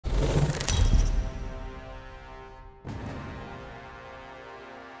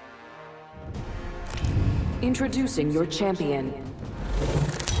Introducing your champion.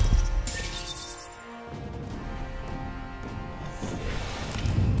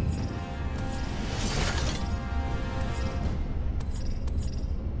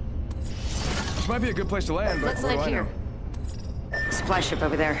 This might be a good place to land, but Let's land here. Supply ship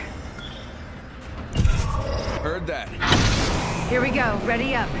over there. Heard that. Here we go.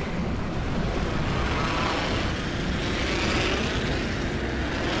 Ready up.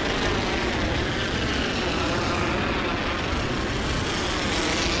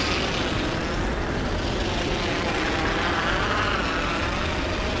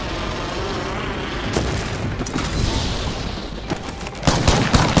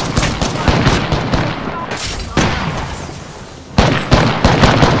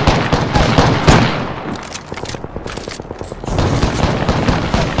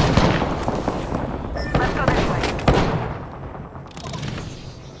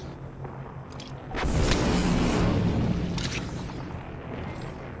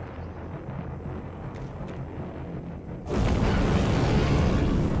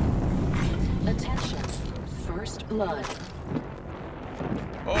 Blood.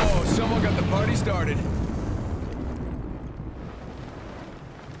 Oh, someone got the party started.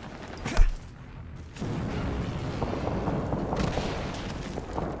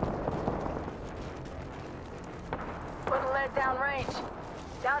 Putting lead down range.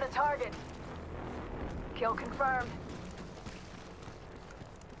 Down to target. Kill confirmed.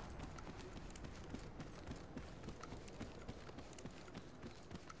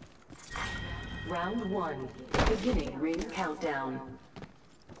 Round 1. Beginning ring countdown.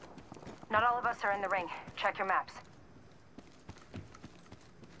 Not all of us are in the ring. Check your maps.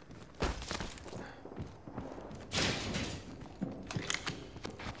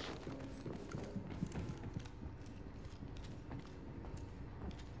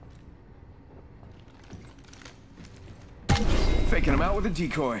 Faking him out with a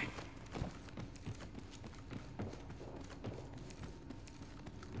decoy.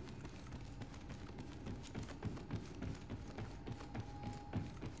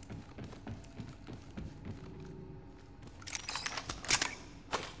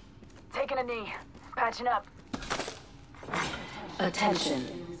 Taking a knee. Patching up.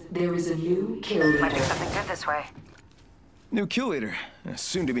 Attention. There is a new kill Might do leader. something good this way. New kill leader.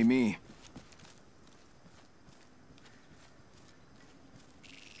 Soon to be me.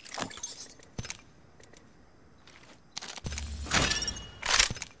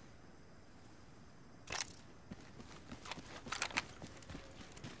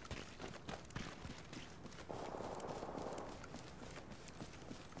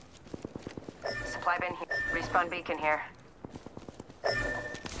 Supply bin here. Respawn beacon here.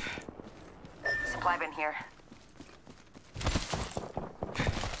 Supply bin here.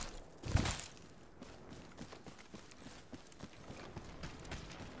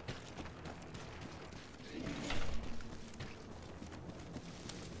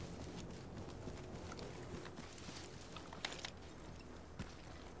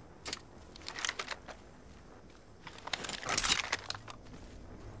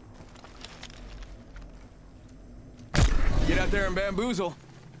 Get out there and bamboozle.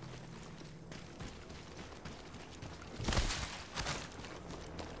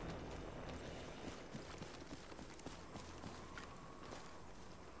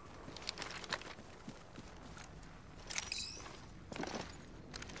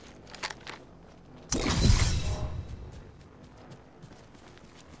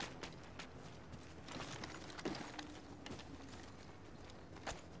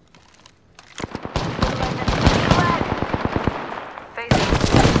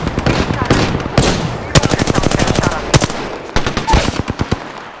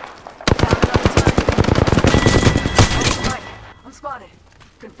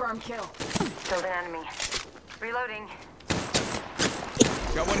 Confirmed kill. Killed an enemy. Reloading.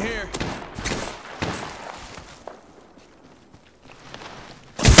 Got one here.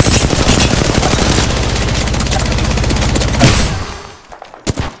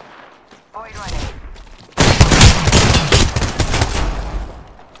 Void running.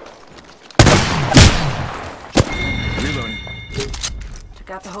 Reloading. Took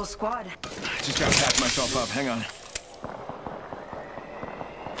out the whole squad. Just gotta patch myself up. Hang on.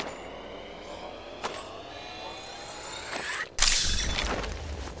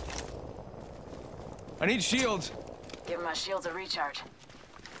 I need shields. Giving my shields a recharge.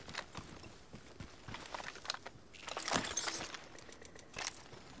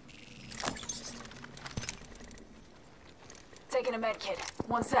 Taking a med kit.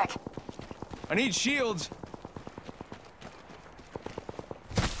 1 sec. I need shields.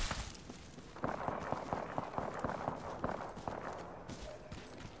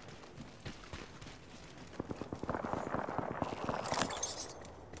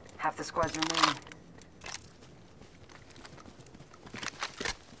 Half the squads remain.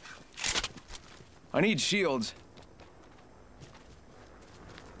 I need shields.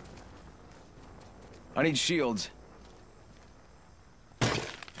 I need shields.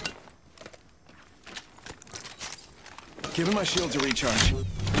 Giving my shields a recharge.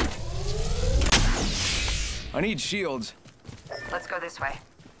 I need shields. Let's go this way.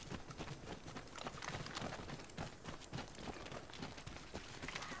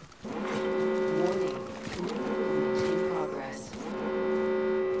 Warning. Movement in progress.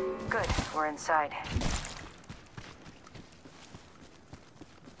 Good, we're inside.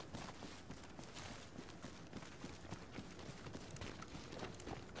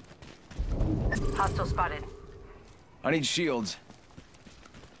 Hostile spotted. I need shields.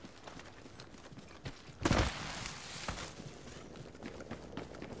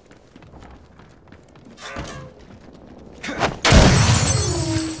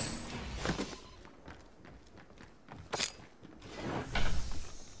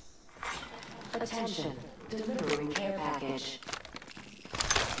 Attention. Delivering care package.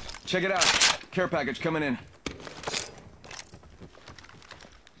 Check it out. Care package coming in.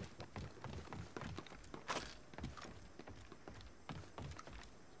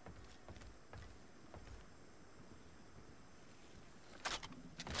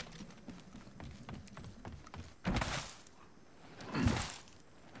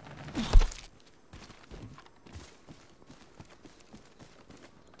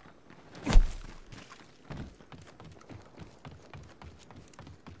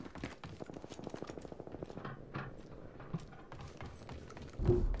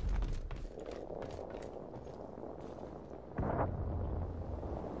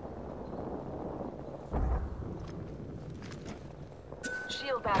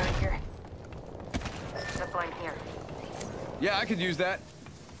 Shield battery here. Zipline here. Yeah, I could use that.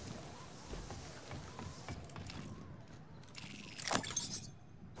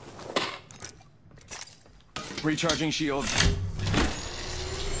 Recharging shield.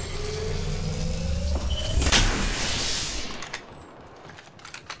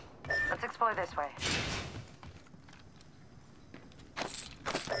 Let's explore this way.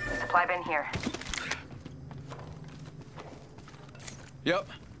 Supply bin here. Yep.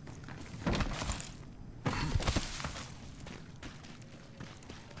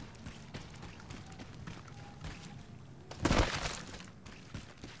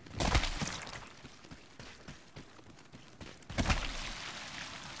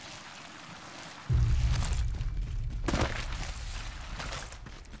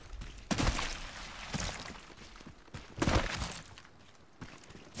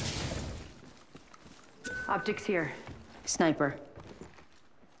 Optics here. Sniper.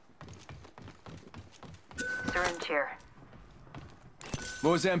 Syringe here.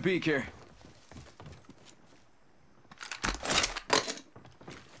 Mozambique here.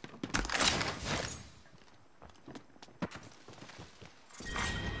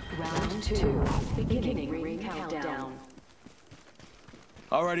 Round 2. Beginning ring countdown.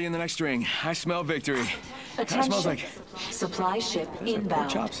 Already in the next ring. I smell victory. That smells Attention. like Supply ship pork inbound.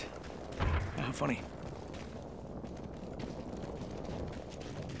 chops. How funny.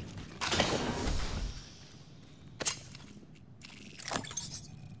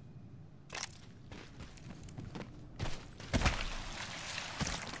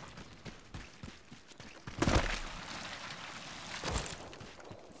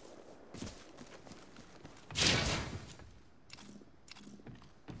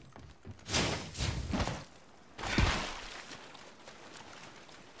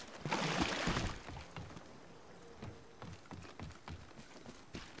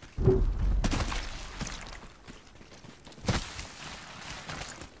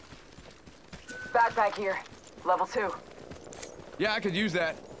 Backpack here. Level 2. Yeah, I could use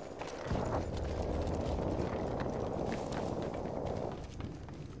that.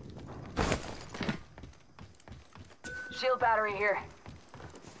 Shield battery here.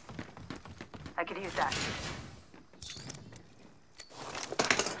 I could use that.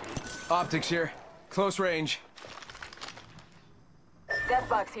 Optics here. Close range. Death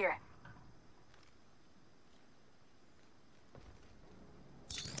box here.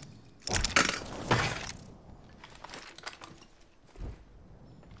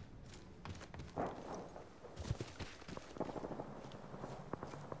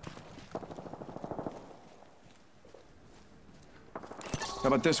 How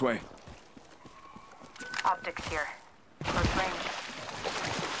about this way? Optics here. Close range.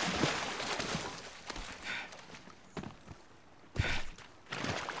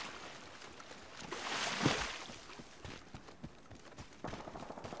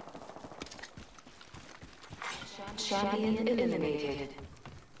 Champion eliminated.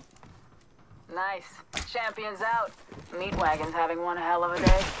 Nice. Champion's out. Meat Wagon's having one hell of a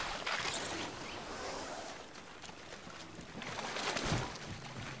day.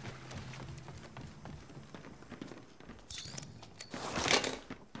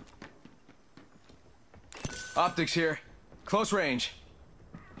 Optics here. Close range.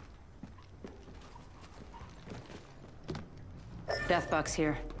 Deathbox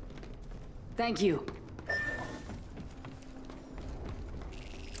here. Thank you.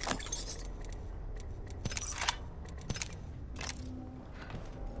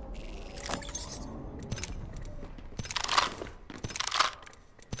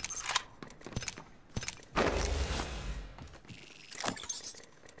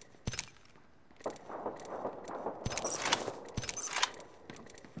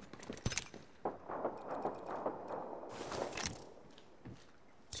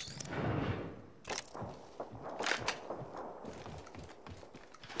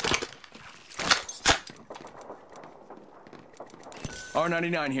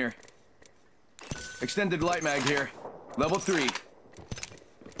 R99 here. Extended light mag here. Level 3.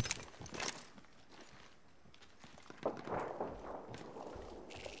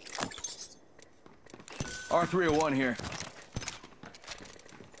 R301 here.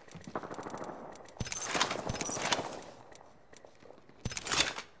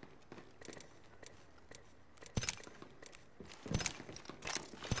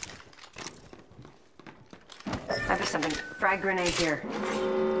 I have something. Frag grenade here.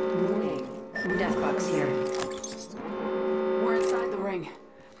 Warning. Deathbox here. We're inside the ring.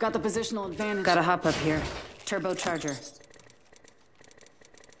 Got the positional advantage. Got a hop up here. Turbocharger.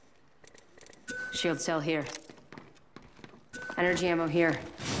 Shield cell here. Energy ammo here.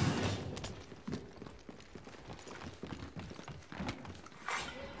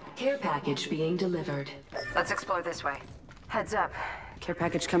 Care package being delivered. Let's explore this way. Heads up. Care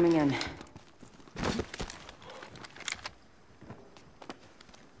package coming in.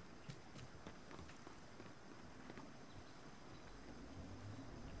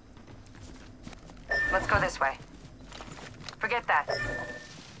 Let's go this way. Forget that.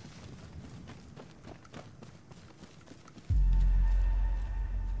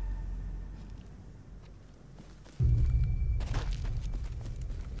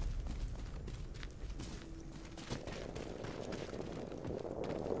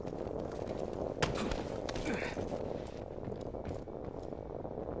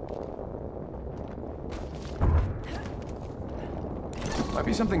 Might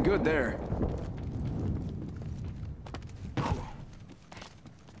be something good there.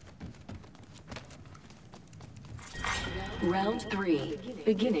 Round 3.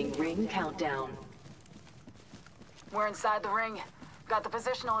 Beginning ring countdown. We're inside the ring. Got the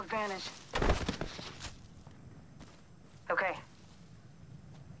positional advantage. Okay.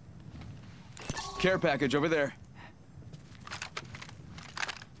 Care package over there.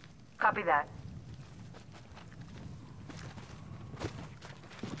 Copy that.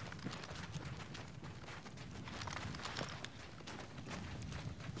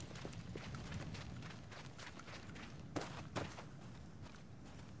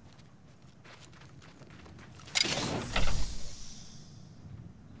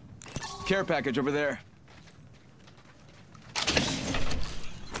 Care package over there.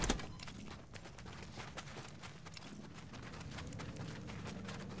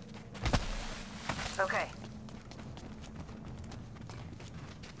 Okay.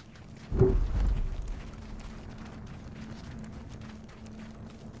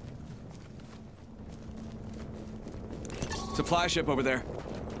 Supply ship over there.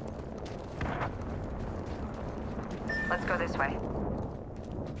 Let's go this way.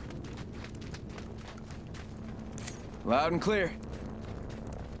 Loud and clear.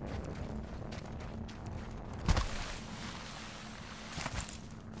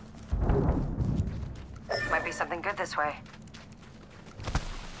 Might be something good this way.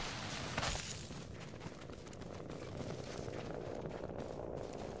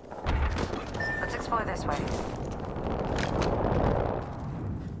 Let's explore this way.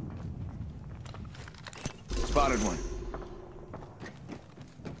 Spotted one.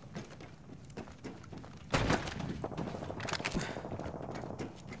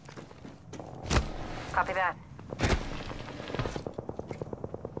 Copy that.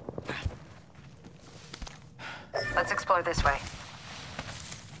 Let's explore this way.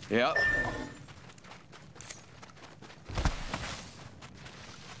 Yep.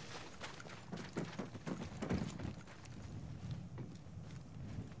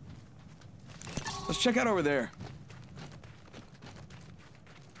 Let's check out over there.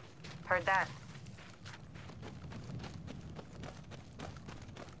 Heard that.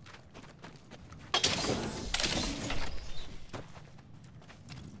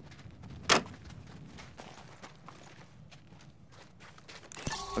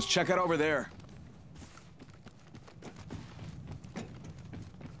 Let's check out over there.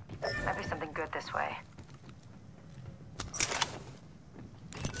 Might be something good this way.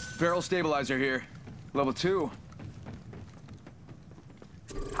 Barrel stabilizer here. Level 2.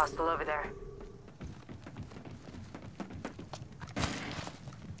 Hostile over there.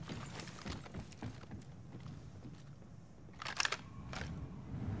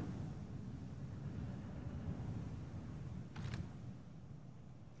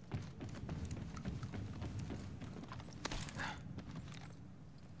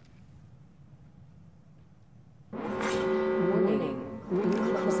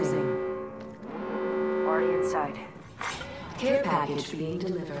 Already inside. Care package being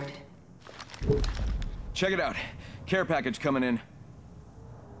delivered. Check it out. Care package coming in.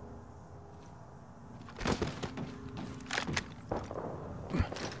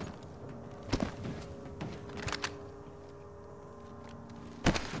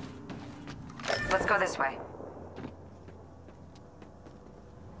 Let's go this way.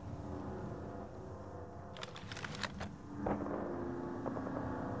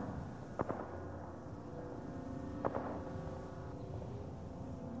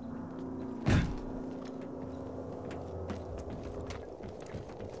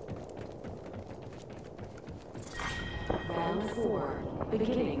 Round 4.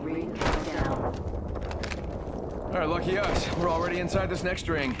 Beginning ring countdown. All right, lucky us. We're already inside this next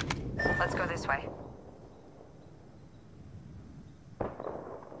ring. Let's go this way.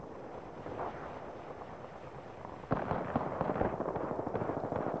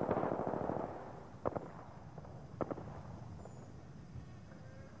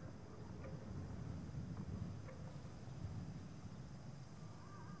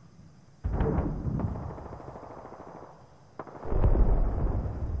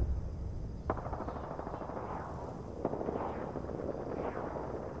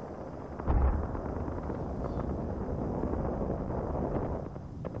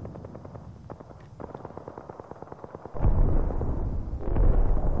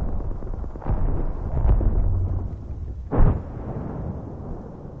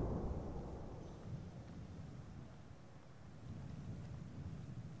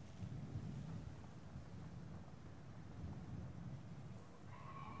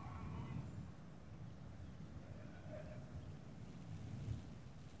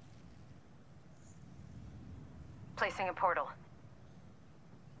 Placing a portal.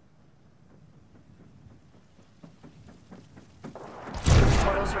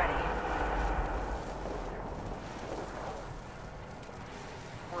 Portal's ready.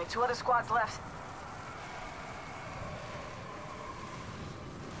 Only 2 other squads left.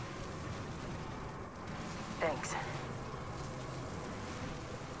 Thanks.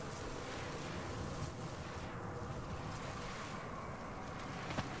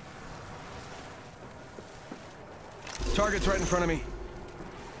 Target's right in front of me.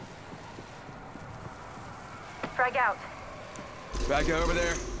 Frag out. Back over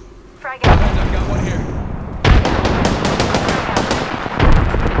there. Frag out. And I've got one here.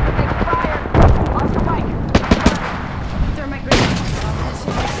 Take fire! Lost the mic! Thermite grenade.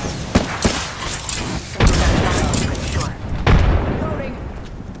 Loading!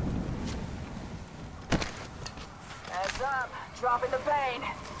 Heads up! Dropping the vein!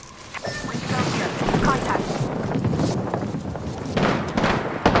 Reaching out here. Contact.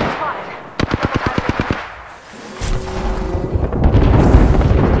 Spotted.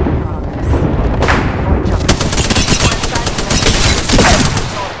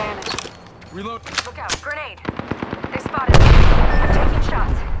 Reload. Look out. Grenade. They spotted me. I'm taking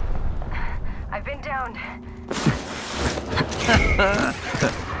shots. I've been downed.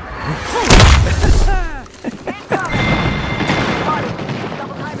 Incoming! Spotted.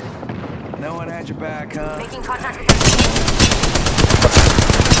 Double timing. No one had your back, huh? Making contact with the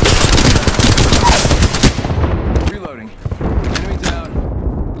Reloading. Enemy down.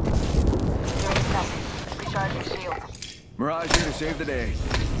 Recharging shield. Mirage here to save the day.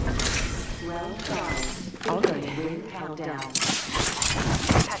 Round 5. Beginning ring countdown.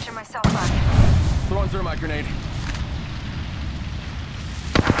 Patching myself up. Throwing thermite grenade.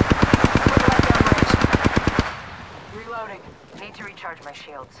 Reloading. Need to recharge my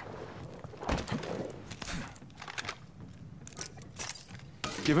shields.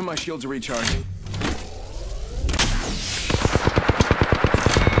 Give him my shields a recharge.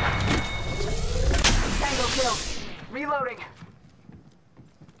 Tango kill. Reloading.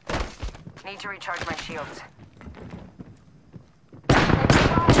 Need to recharge my shields.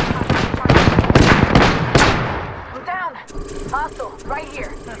 We're down. Hostile. Right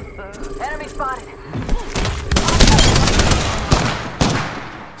here. Enemy spotted.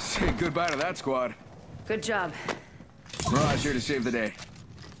 goodbye to that squad. Good job. Mirage here to save the day.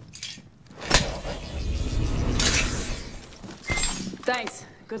 Thanks.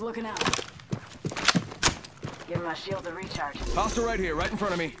 Good looking out. Give my shield a recharge. Hostile right here, right in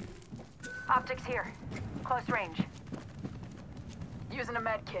front of me. Optics here. Close range. Using a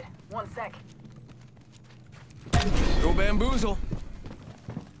med kit. 1 sec. Go bamboozle.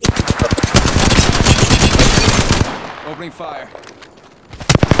 Opening fire.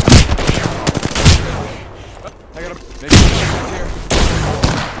 I gotta make contact here.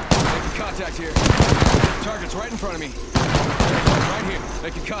 Making contact here. Target's right in front of me. Right here.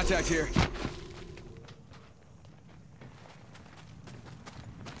 Making contact here.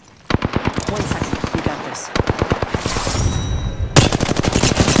 One second. We got this.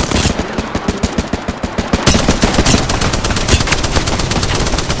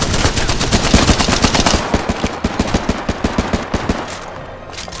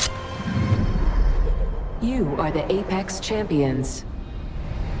 You are the Apex Champions.